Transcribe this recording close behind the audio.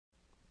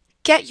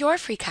Get your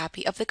free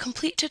copy of the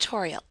complete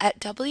tutorial at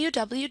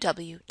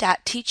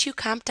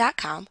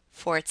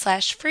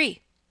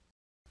www.teachucomp.com/free.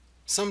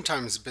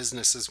 Sometimes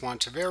businesses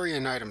want to vary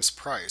an item's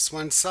price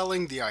when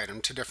selling the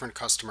item to different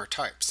customer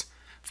types.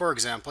 For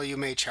example, you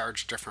may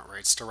charge different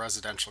rates to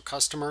residential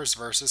customers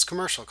versus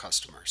commercial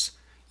customers.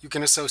 You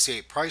can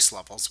associate price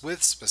levels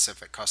with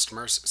specific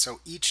customers,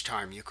 so each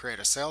time you create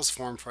a sales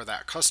form for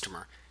that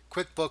customer,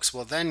 QuickBooks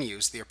will then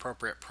use the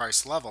appropriate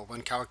price level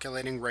when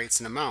calculating rates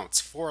and amounts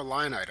for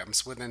line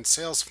items within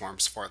sales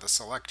forms for the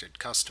selected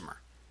customer.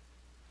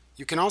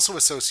 You can also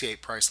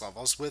associate price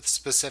levels with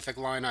specific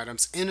line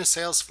items in a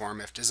sales form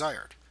if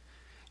desired.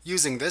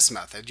 Using this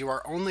method, you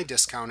are only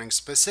discounting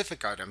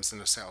specific items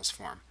in a sales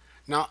form,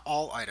 not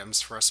all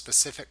items for a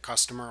specific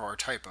customer or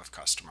type of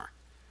customer.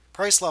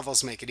 Price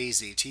levels make it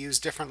easy to use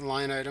different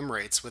line item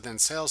rates within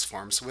sales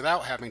forms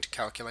without having to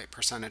calculate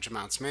percentage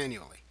amounts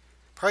manually.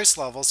 Price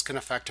levels can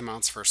affect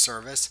amounts for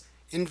service,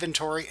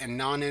 inventory, and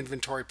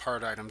non-inventory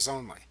part items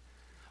only.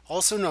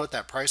 Also note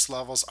that price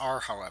levels are,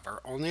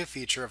 however, only a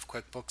feature of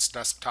QuickBooks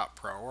Desktop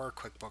Pro or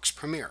QuickBooks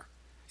Premier.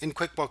 In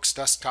QuickBooks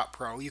Desktop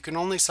Pro, you can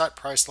only set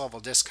price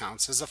level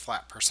discounts as a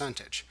flat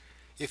percentage.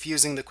 If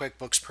using the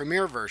QuickBooks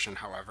Premier version,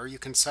 however, you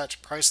can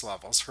set price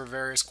levels for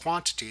various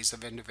quantities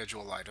of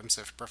individual items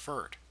if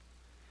preferred.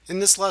 In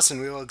this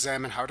lesson, we will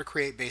examine how to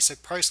create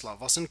basic price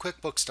levels in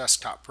QuickBooks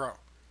Desktop Pro.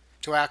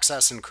 To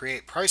access and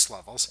create price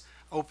levels,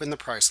 open the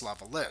Price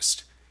Level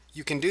list.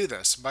 You can do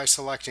this by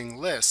selecting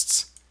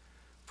Lists,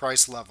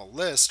 Price Level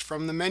List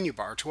from the menu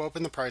bar to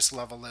open the Price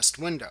Level List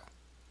window.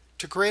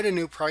 To create a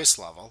new price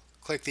level,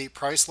 click the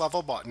Price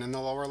Level button in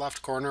the lower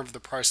left corner of the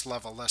Price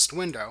Level List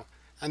window,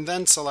 and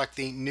then select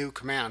the New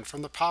command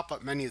from the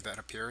pop-up menu that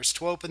appears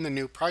to open the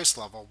New Price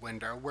Level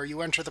window where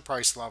you enter the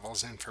price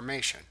level's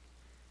information.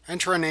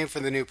 Enter a name for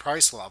the new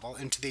price level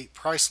into the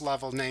Price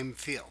Level Name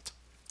field.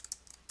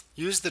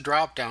 Use the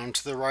drop-down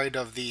to the right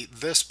of the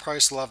This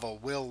Price Level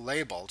Will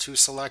label to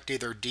select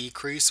either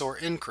Decrease or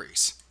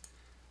Increase.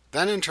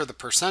 Then enter the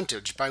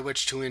percentage by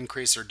which to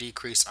increase or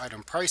decrease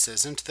item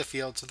prices into the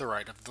field to the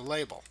right of the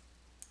label.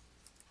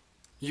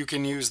 You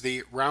can use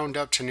the Round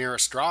Up to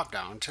Nearest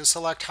drop-down to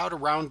select how to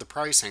round the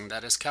pricing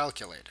that is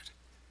calculated.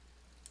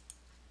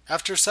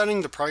 After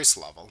setting the price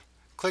level,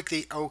 click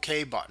the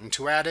OK button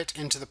to add it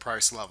into the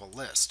price level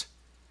list.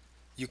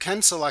 You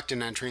can select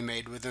an entry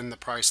made within the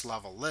price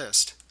level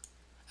list,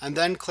 and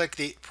then click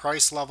the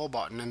Price Level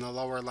button in the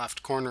lower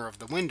left corner of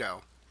the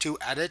window to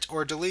edit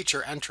or delete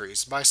your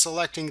entries by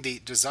selecting the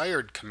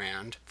desired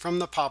command from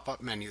the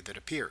pop-up menu that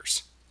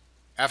appears.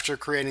 After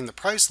creating the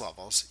price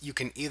levels, you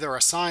can either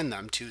assign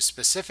them to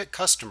specific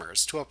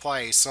customers to apply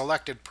a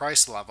selected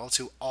price level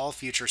to all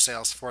future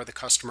sales for the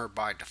customer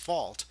by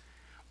default,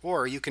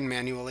 or you can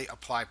manually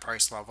apply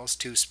price levels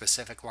to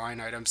specific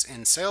line items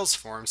in sales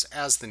forms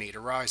as the need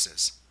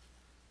arises.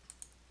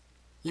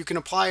 You can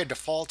apply a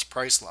default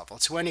price level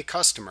to any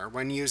customer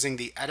when using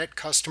the Edit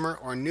Customer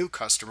or New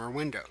Customer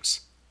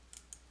windows.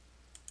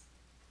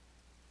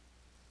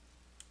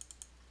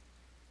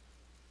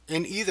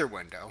 In either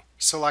window,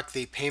 select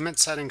the Payment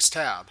Settings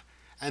tab,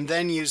 and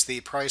then use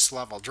the Price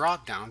Level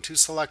drop-down to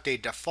select a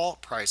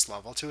default price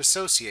level to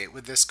associate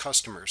with this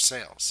customer's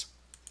sales.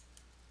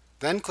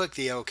 Then click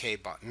the OK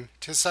button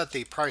to set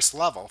the price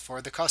level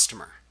for the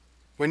customer.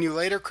 When you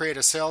later create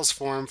a sales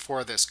form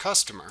for this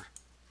customer,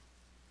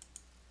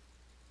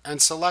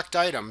 and select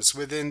items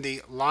within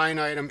the line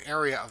item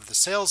area of the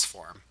sales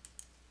form,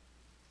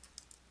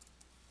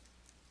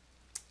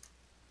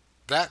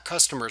 that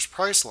customer's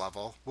price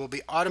level will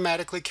be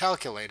automatically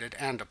calculated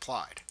and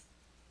applied.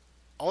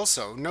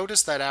 Also,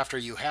 notice that after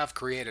you have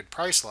created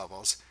price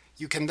levels,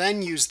 you can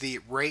then use the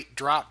Rate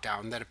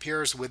drop-down that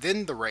appears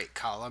within the Rate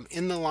column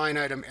in the line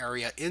item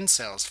area in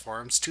sales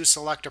forms to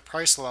select a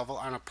price level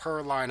on a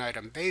per line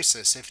item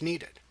basis if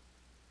needed.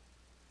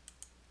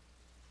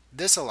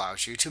 This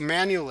allows you to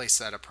manually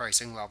set a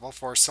pricing level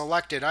for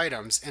selected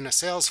items in a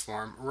sales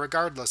form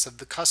regardless of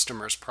the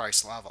customer's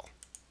price level.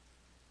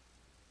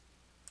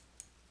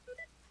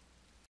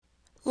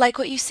 Like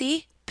what you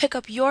see? Pick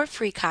up your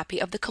free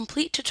copy of the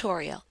complete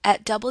tutorial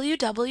at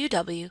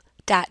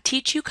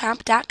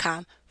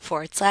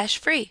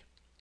www.teachucomp.com/free.